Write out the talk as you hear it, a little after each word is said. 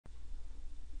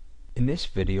In this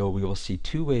video, we will see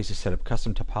two ways to set up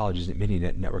custom topologies in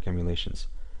Mininet network emulations.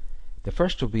 The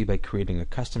first will be by creating a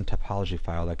custom topology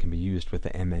file that can be used with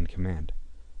the mn command.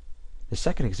 The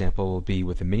second example will be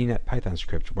with a Mininet Python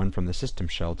script run from the system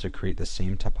shell to create the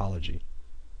same topology.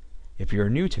 If you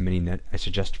are new to Mininet, I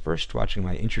suggest first watching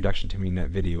my Introduction to Mininet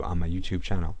video on my YouTube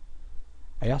channel.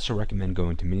 I also recommend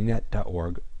going to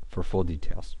mininet.org for full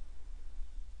details.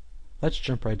 Let's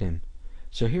jump right in.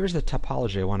 So here's the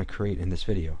topology I want to create in this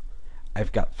video.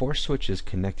 I've got 4 switches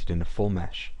connected in a full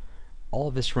mesh. All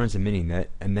of this runs in Mininet,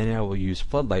 and then I will use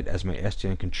Floodlight as my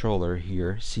SDN controller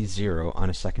here, C0, on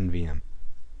a second VM.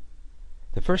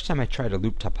 The first time I tried a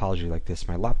loop topology like this,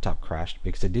 my laptop crashed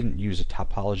because I didn't use a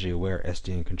topology-aware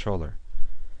SDN controller.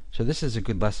 So this is a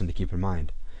good lesson to keep in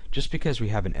mind. Just because we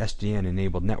have an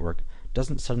SDN-enabled network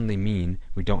doesn't suddenly mean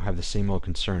we don't have the same old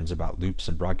concerns about loops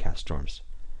and broadcast storms.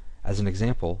 As an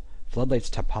example, Floodlight's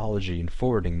topology and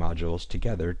forwarding modules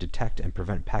together detect and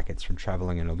prevent packets from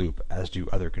traveling in a loop, as do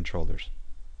other controllers.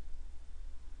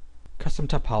 Custom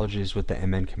topologies with the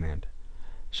mn command.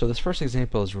 So this first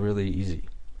example is really easy.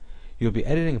 You'll be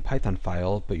editing a Python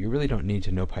file, but you really don't need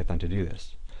to know Python to do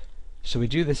this. So we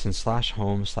do this in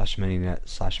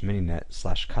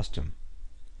 /home/mininet/mininet/custom.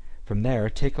 From there,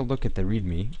 take a look at the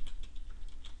README,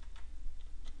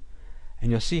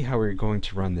 and you'll see how we're going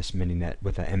to run this Mininet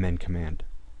with the mn command.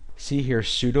 See here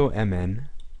sudo mn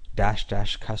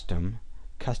 --custom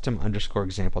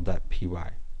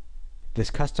custom_example.py. This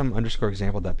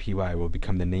custom_example.py will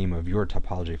become the name of your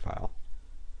topology file.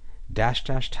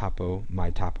 --topo my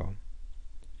topo.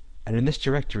 And in this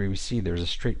directory we see there's a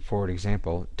straightforward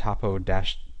example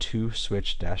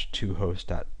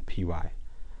topo-2switch-2host.py.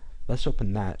 Let's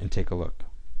open that and take a look.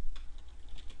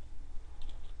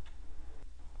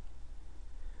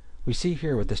 We see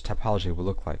here what this topology will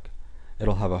look like.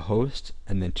 It'll have a host,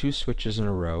 and then 2 switches in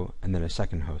a row, and then a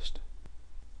second host.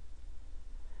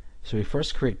 So we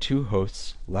first create 2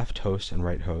 hosts, left host and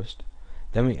right host.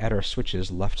 Then we add our switches,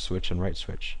 left switch and right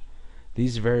switch.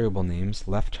 These variable names,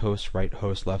 left host,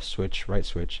 left switch, right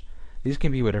switch, these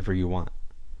can be whatever you want.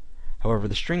 However,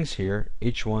 the strings here,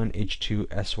 H1, H2,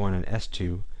 S1, and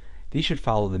S2, these should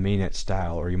follow the Mininet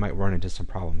style, or you might run into some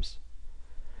problems.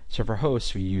 So for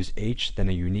hosts, we use H, then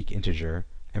a unique integer,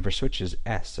 and for switches,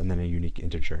 S, and then a unique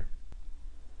integer.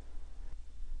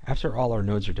 After all our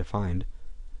nodes are defined,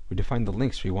 we define the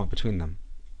links we want between them.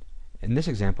 In this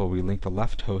example, we link the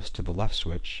left host to the left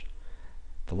switch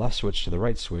to the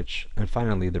right switch, and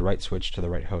finally the right switch to the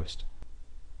right host.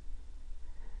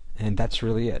 And that's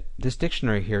really it. This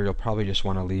dictionary here you'll probably just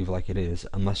want to leave like it is,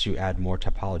 unless you add more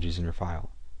topologies in your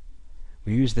file.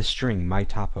 We use the string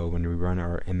myTopo when we run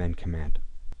our mn command.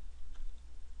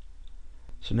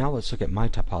 So now let's look at my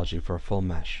topology for a full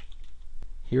mesh.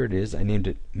 Here it is. I named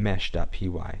it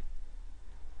mesh.py.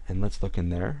 And let's look in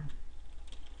there.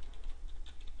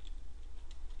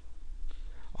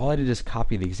 All I did is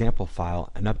copy the example file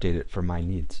and update it for my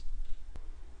needs.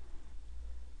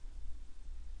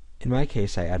 In my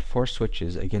case, I add 4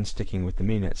 switches, again sticking with the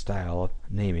Mininet style of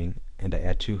naming, and I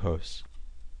add 2 hosts.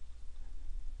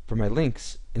 For my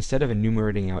links, instead of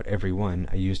enumerating out every one,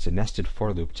 I used a nested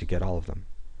for loop to get all of them.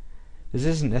 This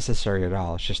isn't necessary at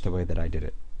all, it's just the way that I did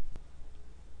it.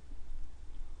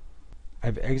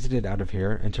 I've exited out of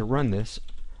here, and to run this,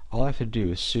 all I have to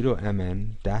do is sudo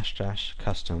mn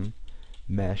 --custom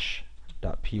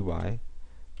mesh.py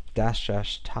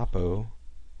 --topo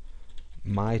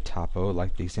my topo,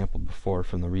 like the example before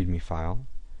from the README file,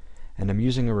 and I'm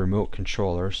using a remote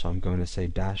controller, so I'm going to say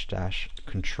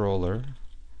 --controller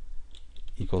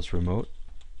equals remote,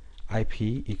 IP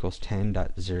equals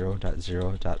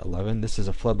 10.0.0.11. This is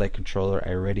a Floodlight controller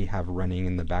I already have running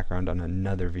in the background on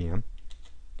another VM.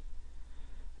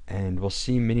 And we'll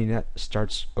see Mininet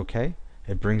starts OK.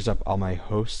 It brings up all my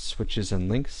hosts, switches, and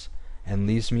links, and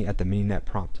leaves me at the Mininet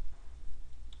prompt.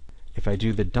 If I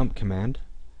do the dump command,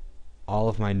 all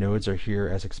of my nodes are here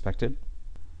as expected.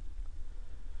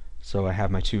 So I have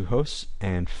my 2 hosts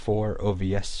and 4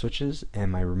 OVS switches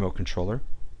and my remote controller.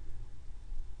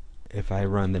 If I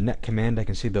run the net command, I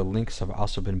can see the links have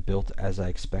also been built as I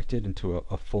expected into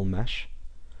a full mesh.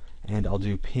 And I'll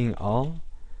do ping all,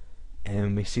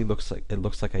 and we see it looks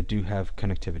like I do have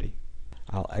connectivity.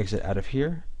 I'll exit out of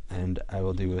here, and I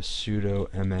will do a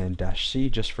sudo mn-c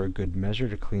just for a good measure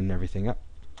to clean everything up.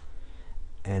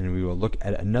 And we will look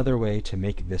at another way to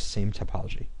make this same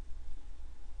topology.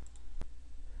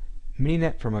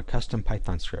 Mininet from a custom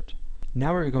Python script.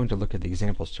 Now we're going to look at the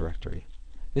examples directory.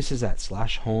 This is at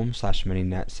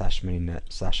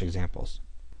 /home/mininet/mininet/examples.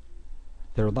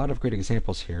 There are a lot of great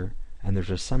examples here, and there's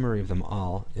a summary of them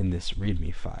all in this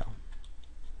README file.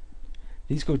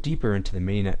 These go deeper into the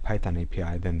Mininet Python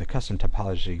API than the custom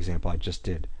topology example I just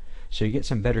did, so you get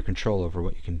some better control over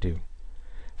what you can do.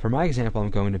 For my example, I'm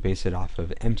going to base it off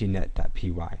of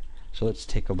emptynet.py, so let's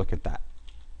take a look at that.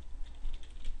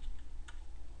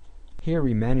 Here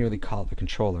we manually call the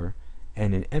controller,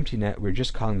 and in emptynet we're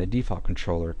just calling the default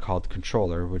controller called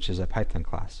controller, which is a Python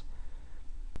class.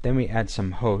 Then we add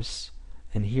some hosts,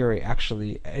 and here I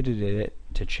actually edited it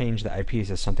to change the IPs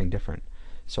as something different.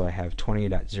 So I have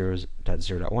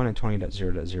 20.0.0.1 and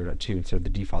 20.0.0.2 instead of the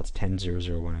defaults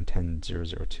 10.0.0.1 and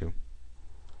 10.0.0.2.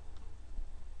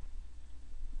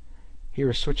 Here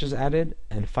are switches added,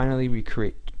 and finally we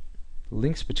create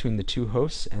links between the two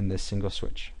hosts and this single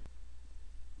switch.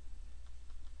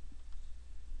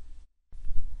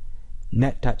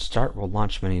 Net.start will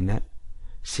launch Mininet.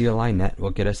 CLI net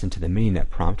will get us into the Mininet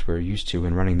prompt we're used to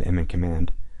when running the mn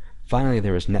command. Finally,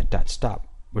 there is net.stop,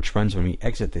 which runs when we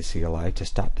exit the CLI to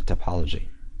stop the topology.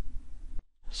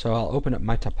 So I'll open up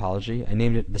my topology. I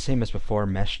named it the same as before,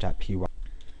 mesh.py.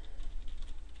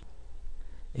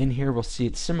 In here we'll see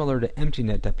it's similar to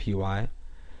emptynet.py,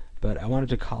 but I wanted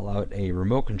to call out a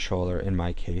remote controller in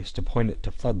my case to point it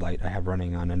to Floodlight I have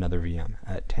running on another VM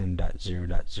at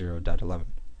 10.0.0.11.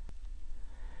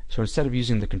 So instead of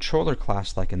using the controller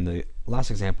class like in the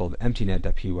last example of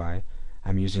emptynet.py,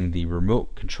 I'm using the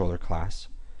remote controller class,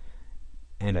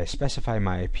 and I specify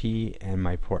my IP and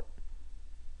my port.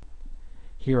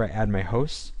 Here I add my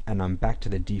hosts, and I'm back to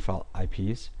the default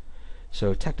IPs.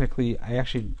 So technically I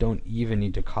actually don't even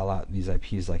need to call out these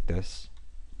IPs like this,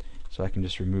 so I can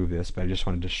just remove this, but I just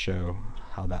wanted to show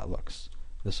how that looks.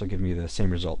 This will give me the same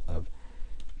result of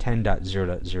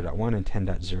 10.0.0.1 and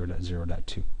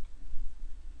 10.0.0.2.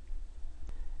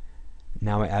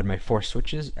 Now I add my 4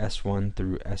 switches, S1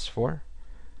 through S4,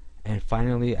 and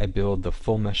finally I build the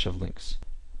full mesh of links.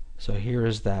 So here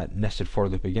is that nested for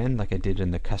loop again, like I did in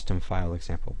the custom file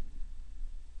example.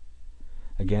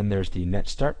 Again, there's the net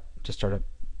start to start up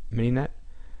Mininet,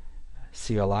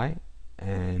 CLI,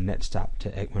 and net stop to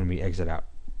when we exit out.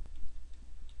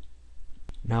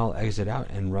 Now I'll exit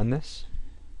out and run this.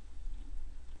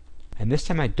 And this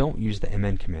time I don't use the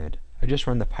mn command. I just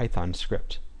run the Python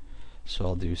script. So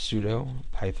I'll do sudo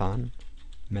python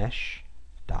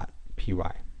mesh.py.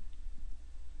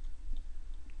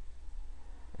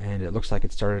 And it looks like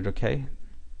it started okay.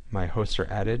 My hosts are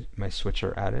added, my switch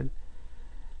are added.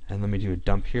 And let me do a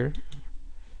dump here.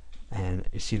 And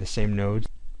you see the same nodes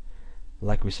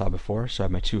like we saw before. So I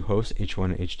have my 2 hosts, H1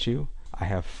 and H2. I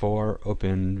have 4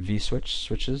 open vSwitch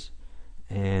switches,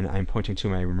 and I'm pointing to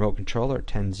my remote controller at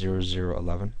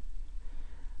 10.0.0.11.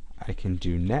 I can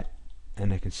do net,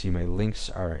 and I can see my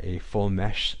links are a full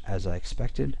mesh as I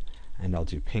expected, and I'll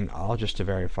do ping all just to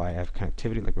verify I have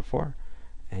connectivity like before,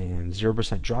 and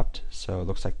 0% dropped, so it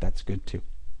looks like that's good too.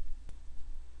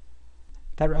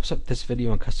 That wraps up this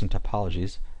video on custom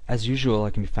topologies. As usual,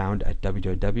 I can be found at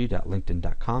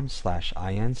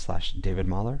www.linkedin.com/in/David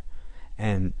Mahler,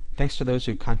 and thanks to those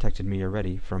who contacted me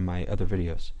already from my other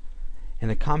videos. In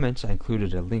the comments, I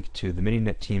included a link to the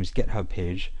Mininet team's GitHub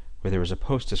page where there was a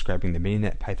post describing the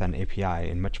Mininet Python API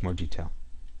in much more detail.